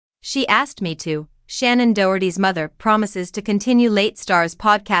She asked me to. Shannen Doherty's mother promises to continue Late Stars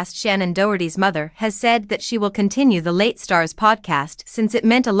podcast. Shannen Doherty's mother has said that she will continue the Late Stars podcast since it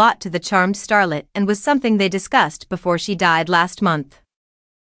meant a lot to the charmed starlet and was something they discussed before she died last month.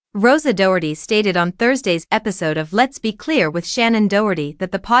 Rosa Doherty stated on Thursday's episode of Let's Be Clear with Shannen Doherty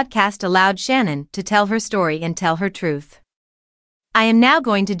that the podcast allowed Shannen to tell her story and tell her truth. "I am now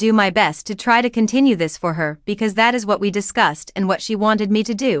going to do my best to try to continue this for her because that is what we discussed and what she wanted me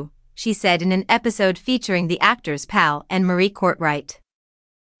to do," she said in an episode featuring the actor's pal and Marie Courtwright.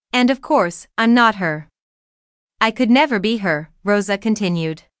 "And of course, I'm not her. I could never be her," Rosa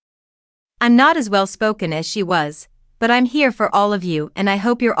continued. "I'm not as well spoken as she was, but I'm here for all of you and I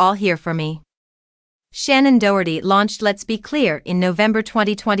hope you're all here for me." Shannen Doherty launched Let's Be Clear in November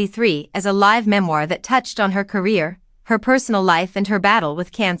 2023 as a live memoir that touched on her career, her personal life and her battle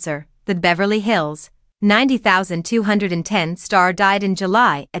with cancer. The Beverly Hills 90,210 star died in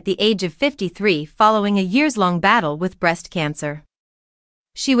July at the age of 53 following a years-long battle with breast cancer.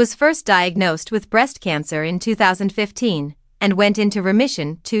 She was first diagnosed with breast cancer in 2015 and went into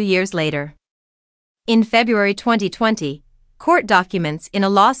remission 2 years later. In February 2020, court documents in a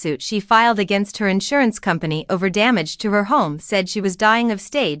lawsuit she filed against her insurance company over damage to her home said she was dying of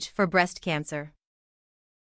stage 4 breast cancer.